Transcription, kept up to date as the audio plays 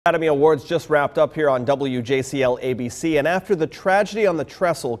Academy Awards just wrapped up here on WJCL ABC, and after the tragedy on the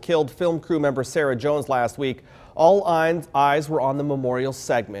trestle killed film crew member Sarah Jones last week, all eyes were on the memorial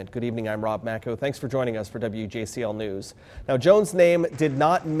segment. Good evening, I'm Rob Macko. Thanks for joining us for WJCL News. Now, Jones' name did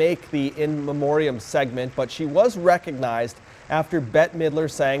not make the In Memoriam segment, but she was recognized after Bette Midler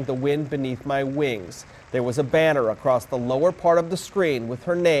sang "The Wind Beneath My Wings." There was a banner across the lower part of the screen with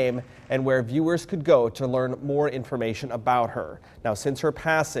her name and where viewers could go to learn more information about her. Now, since her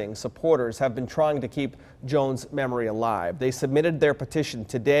passing, supporters have been trying to keep Jones' memory alive. They submitted their petition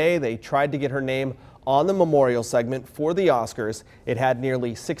today. They tried to get her name on the memorial segment for the Oscars. It had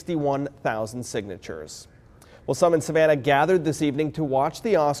nearly 61,000 signatures. Well, some in Savannah gathered this evening to watch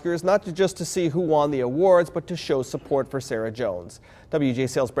the Oscars, not just to see who won the awards, but to show support for Sarah Jones.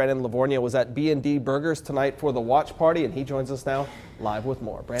 WJCL's Brandon Livornia was at B&D Burgers tonight for the watch party, and he joins us now live with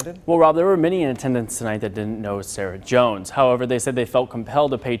more. Brandon? Well, Rob, there were many in attendance tonight that didn't know Sarah Jones. However, they said they felt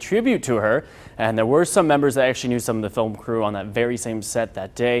compelled to pay tribute to her, and there were some members that actually knew some of the film crew on that very same set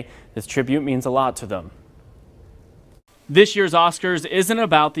that day. This tribute means a lot to them. This year's Oscars isn't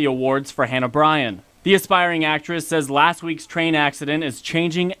about the awards for Hannah Bryan. The aspiring actress says last week's train accident is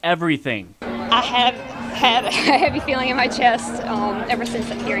changing everything. I have had a heavy feeling in my chest ever since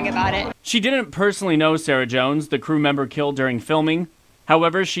hearing about it. She didn't personally know Sarah Jones, the crew member killed during filming.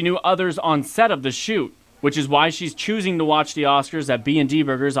 However, she knew others on set of the shoot, which is why she's choosing to watch the Oscars at B&D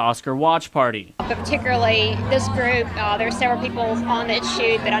Burgers Oscar Watch Party. But particularly this group, there are several people on that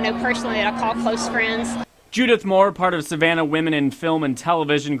shoot that I know personally that I call close friends. Judith Moore, part of Savannah Women in Film and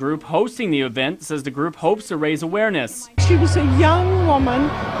Television Group hosting the event, says the group hopes to raise awareness. She was a young woman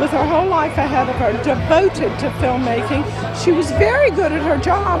with her whole life ahead of her, devoted to filmmaking. She was very good at her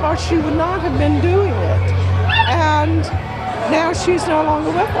job, or she would not have been doing it. And now she's no longer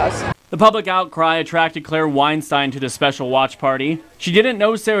with us. The public outcry attracted Claire Weinstein to the special watch party. She didn't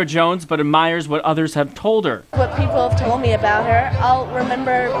know Sarah Jones, but admires what others have told her. What people have told me about her, I'll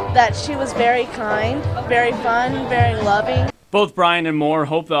remember that she was very kind, very fun, very loving. Both Bryan and Moore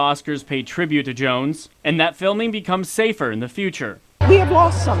hope the Oscars pay tribute to Jones and that filming becomes safer in the future. We have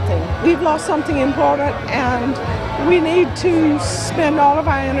lost something. We've lost something important, and we need to spend all of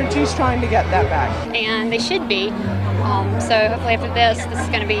our energies trying to get that back. And they should be. So hopefully after this is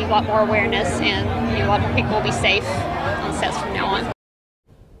going to be a lot more awareness, and a lot more people will be safe on sets from now on.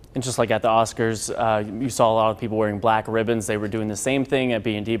 And just like at the Oscars, you saw a lot of people wearing black ribbons. They were doing the same thing at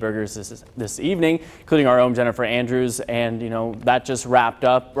B&D Burgers this evening, including our own Jennifer Andrews. And, that just wrapped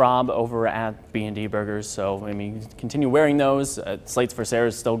up, Rob, over at B&D Burgers. So, continue wearing those. Slates for Sarah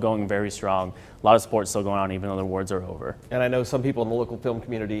is still going very strong. A lot of sports still going on, even though the awards are over. And I know some people in the local film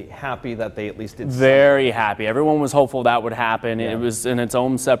community happy that they at least did very happy. Everyone was hopeful that would happen. Yeah. It was in its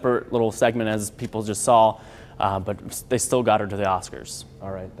own separate little segment, as people just saw. But they still got her to the Oscars.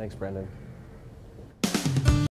 All right. Thanks, Brandon.